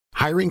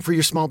Hiring for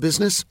your small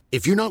business?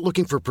 If you're not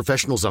looking for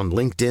professionals on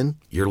LinkedIn,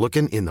 you're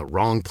looking in the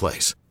wrong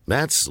place.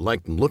 That's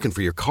like looking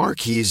for your car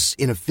keys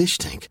in a fish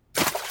tank.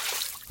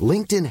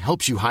 LinkedIn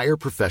helps you hire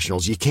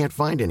professionals you can't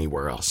find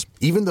anywhere else,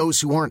 even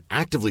those who aren't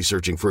actively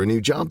searching for a new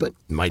job but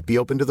might be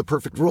open to the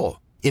perfect role.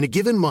 In a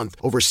given month,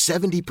 over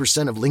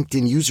 70% of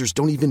LinkedIn users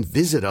don't even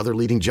visit other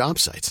leading job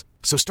sites.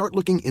 So start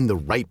looking in the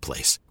right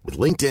place. With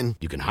LinkedIn,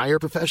 you can hire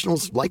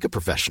professionals like a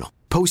professional.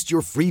 Post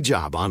your free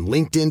job on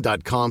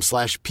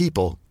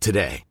linkedin.com/people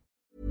today.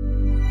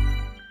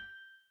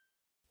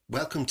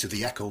 Welcome to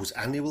the Echo's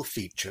annual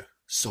feature,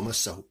 Summer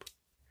Soap.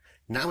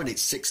 Now in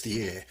its 6th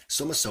year,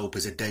 Summer Soap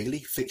is a daily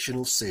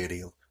fictional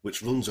serial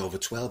which runs over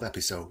 12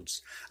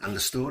 episodes, and the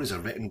stories are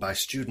written by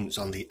students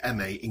on the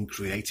MA in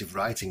Creative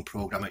Writing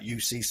programme at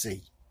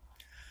UCC.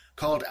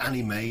 Called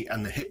Annie Mae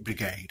and the Hit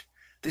Brigade,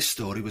 this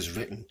story was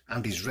written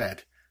and is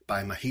read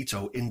by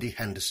Mahito Indy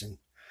Henderson,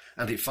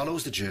 and it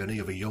follows the journey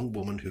of a young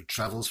woman who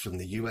travels from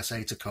the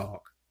USA to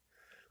Cork.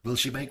 Will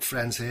she make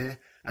friends here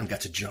and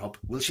get a job?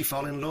 Will she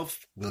fall in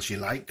love? Will she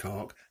like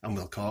Cork? And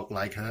will Cork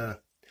like her?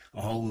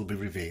 All will be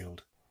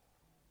revealed.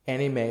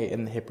 Annie Mae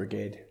and the Hit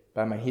Brigade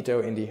by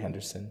Mahito Indy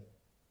Henderson.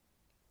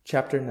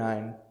 Chapter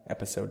 9,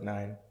 Episode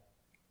 9.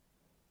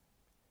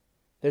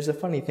 There's a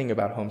funny thing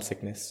about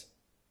homesickness.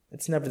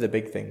 It's never the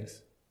big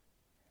things.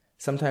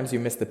 Sometimes you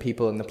miss the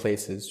people and the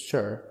places,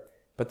 sure,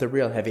 but the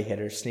real heavy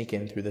hitters sneak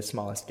in through the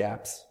smallest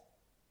gaps.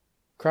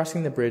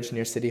 Crossing the bridge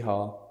near City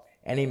Hall,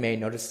 Annie Mae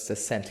notices a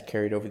scent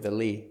carried over the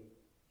lea.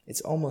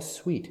 It's almost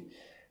sweet,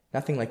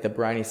 nothing like the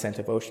briny scent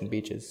of ocean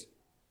beaches.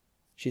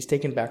 She's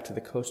taken back to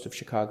the coast of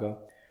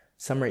Chicago,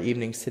 summer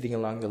evenings sitting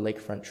along the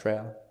lakefront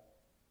trail.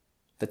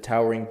 The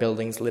towering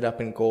buildings lit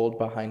up in gold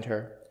behind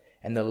her,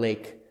 and the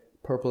lake,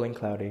 purple and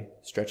cloudy,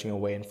 stretching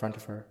away in front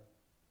of her.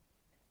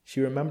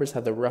 She remembers how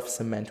the rough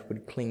cement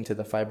would cling to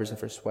the fibers of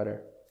her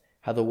sweater,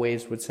 how the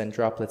waves would send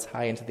droplets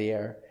high into the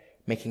air,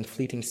 making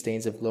fleeting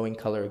stains of glowing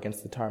color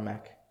against the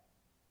tarmac.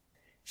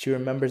 She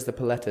remembers the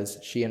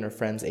paletas she and her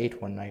friends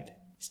ate one night,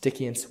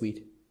 sticky and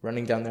sweet,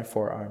 running down their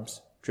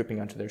forearms, dripping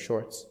onto their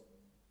shorts.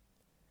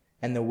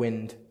 And the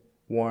wind,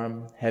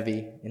 warm,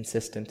 heavy,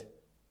 insistent,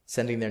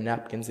 sending their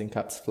napkins and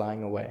cups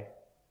flying away.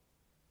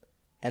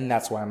 And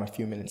that's why I'm a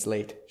few minutes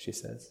late, she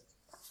says.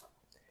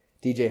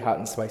 DJ Hot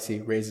and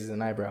Spicy raises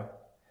an eyebrow.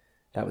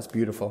 That was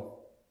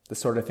beautiful. The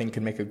sort of thing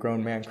could make a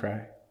grown man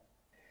cry.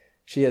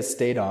 She has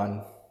stayed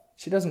on.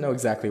 She doesn't know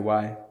exactly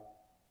why.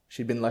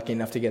 She'd been lucky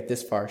enough to get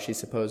this far, she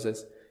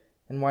supposes.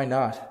 And why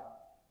not?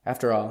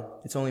 After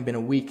all, it's only been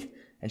a week,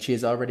 and she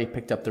has already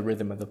picked up the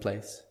rhythm of the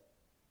place.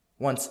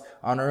 Once,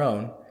 on her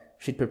own,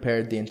 she'd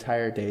prepared the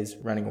entire day's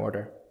running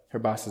order. Her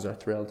bosses are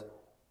thrilled.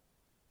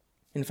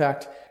 In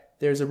fact,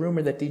 there's a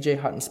rumor that DJ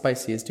Hot and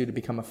Spicy is due to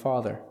become a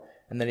father,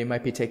 and that he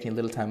might be taking a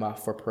little time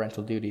off for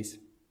parental duties.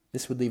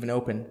 This would leave an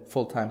open,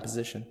 full-time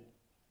position.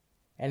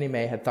 Annie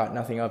Mae had thought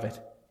nothing of it,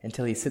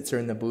 until he sits her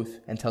in the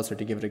booth and tells her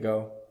to give it a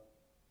go.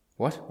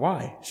 What?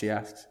 Why? She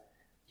asks.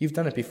 You've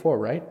done it before,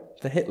 right?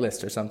 The hit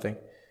list or something.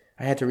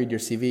 I had to read your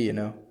CV, you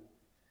know.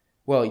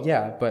 Well,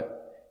 yeah,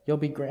 but you'll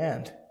be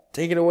grand.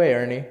 Take it away,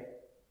 Ernie.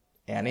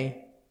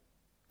 Annie?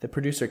 The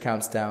producer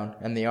counts down,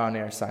 and the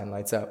on-air sign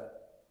lights up.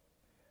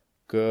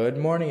 Good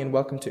morning and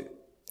welcome to...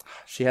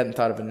 She hadn't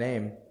thought of a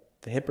name.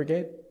 The Hit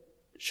Brigade?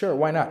 Sure,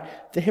 why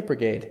not? The Hit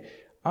Brigade.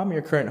 I'm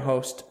your current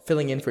host,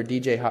 filling in for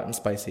DJ Hot and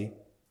Spicy.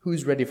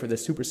 Who's ready for the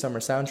Super Summer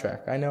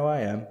soundtrack? I know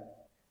I am.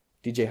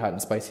 DJ Hot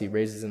and Spicy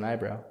raises an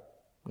eyebrow.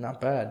 Not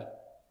bad.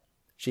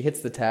 She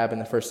hits the tab and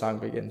the first song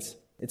begins.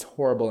 It's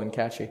horrible and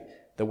catchy,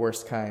 the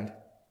worst kind.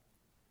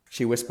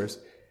 She whispers,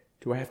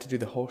 Do I have to do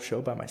the whole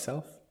show by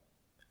myself?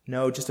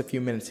 No, just a few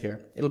minutes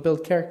here. It'll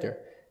build character.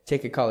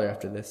 Take a caller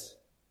after this.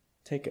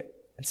 Take it.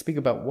 And speak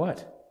about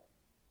what?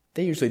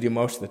 They usually do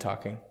most of the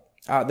talking.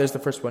 There's the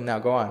first one now.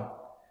 Go on.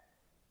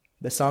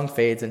 The song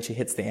fades and she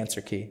hits the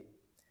answer key.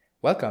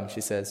 Welcome,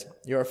 she says.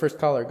 You're our first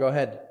caller. Go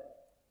ahead.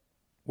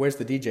 Where's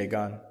the DJ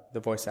gone?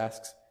 The voice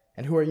asks.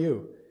 And who are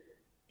you?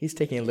 He's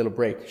taking a little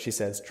break, she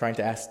says, trying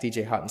to ask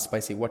DJ Hot and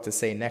Spicy what to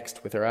say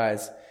next with her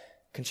eyes.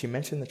 Can she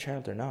mention the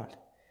child or not?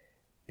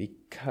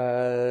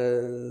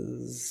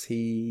 Because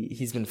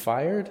he's been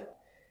fired?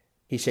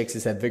 He shakes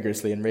his head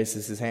vigorously and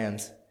raises his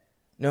hands.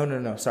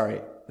 No,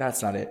 sorry,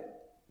 that's not it.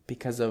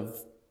 Because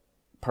of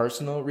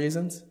personal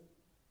reasons?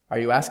 Are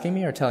you asking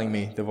me or telling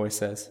me? The voice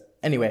says.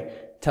 Anyway,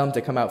 tell him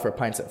to come out for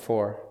pints at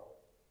 4.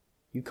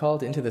 You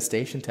called into the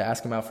station to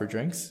ask him out for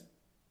drinks?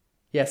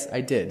 Yes,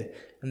 I did,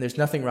 and there's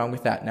nothing wrong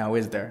with that now,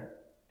 is there?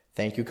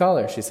 Thank you,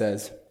 caller, she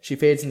says. She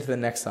fades into the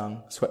next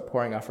song, sweat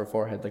pouring off her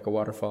forehead like a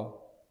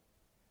waterfall.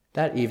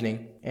 That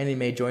evening, Annie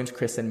Mae joins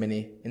Chris and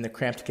Minnie in the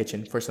cramped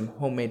kitchen for some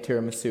homemade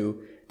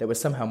tiramisu that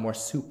was somehow more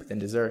soup than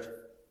dessert.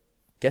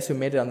 Guess who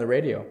made it on the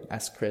radio?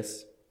 Asks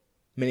Chris.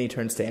 Minnie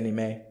turns to Annie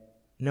Mae.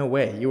 No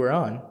way, you were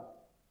on?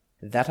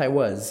 That I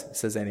was,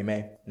 says Annie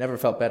Mae. Never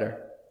felt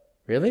better.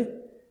 Really?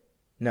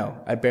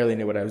 No, I barely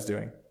knew what I was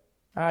doing.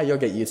 You'll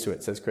get used to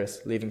it, says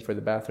Chris, leaving for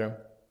the bathroom.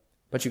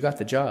 But you got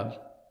the job,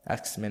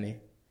 asks Minnie.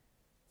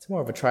 It's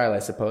more of a trial, I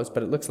suppose,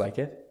 but it looks like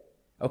it.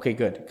 Okay,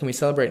 good. Can we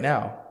celebrate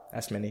now?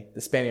 asked Minnie.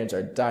 The Spaniards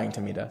are dying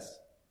to meet us.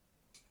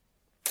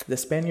 The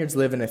Spaniards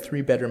live in a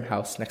 3-bedroom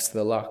house next to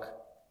the loch.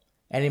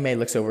 Annie Mae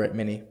looks over at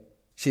Minnie.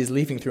 She is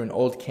leafing through an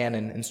old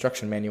Canon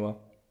instruction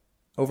manual.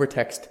 Over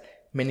text,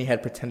 Minnie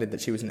had pretended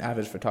that she was an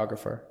avid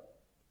photographer.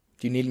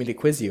 Do you need me to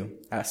quiz you?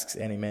 Asks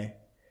Annie Mae.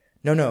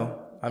 No,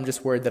 I'm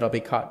just worried that I'll be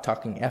caught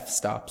talking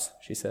f-stops,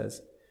 she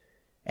says.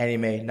 Annie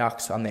Mae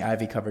knocks on the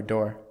ivy-covered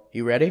door.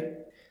 You ready?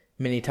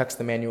 Minnie tucks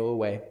the manual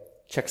away,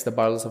 checks the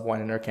bottles of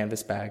wine in her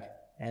canvas bag,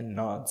 and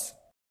nods.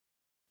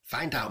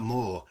 Find out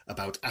more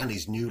about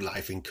Annie's new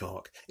life in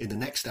Cork in the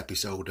next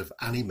episode of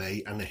Annie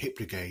Mae and the Hit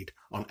Brigade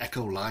on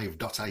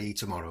echolive.ie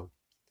tomorrow.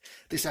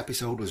 This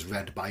episode was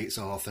read by its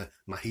author,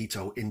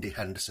 Mahito Indy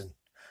Henderson.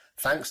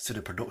 Thanks to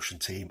the production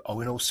team,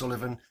 Owen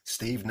O'Sullivan,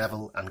 Steve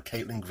Neville and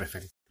Caitlin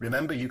Griffin.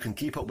 Remember, you can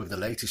keep up with the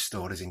latest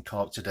stories in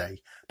Cork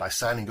today by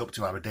signing up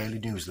to our daily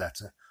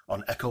newsletter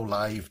on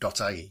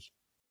echolive.ie.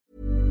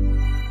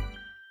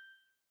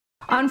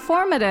 On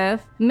Formative,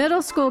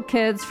 middle school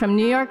kids from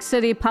New York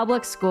City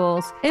public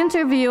schools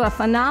interview a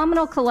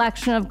phenomenal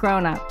collection of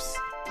grown-ups.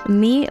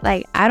 Me,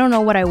 I don't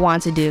know what I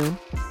want to do.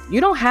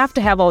 You don't have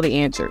to have all the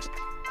answers.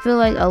 I feel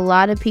like a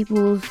lot of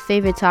people's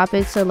favorite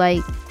topics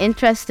are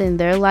interest in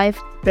their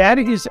life. That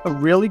is a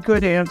really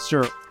good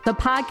answer. The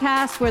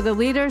podcast where the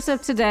leaders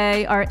of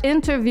today are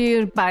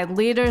interviewed by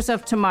leaders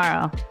of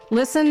tomorrow.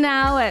 Listen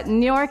now at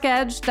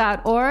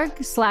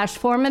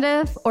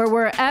newyorkedge.org/formative or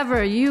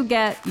wherever you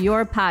get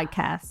your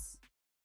podcasts.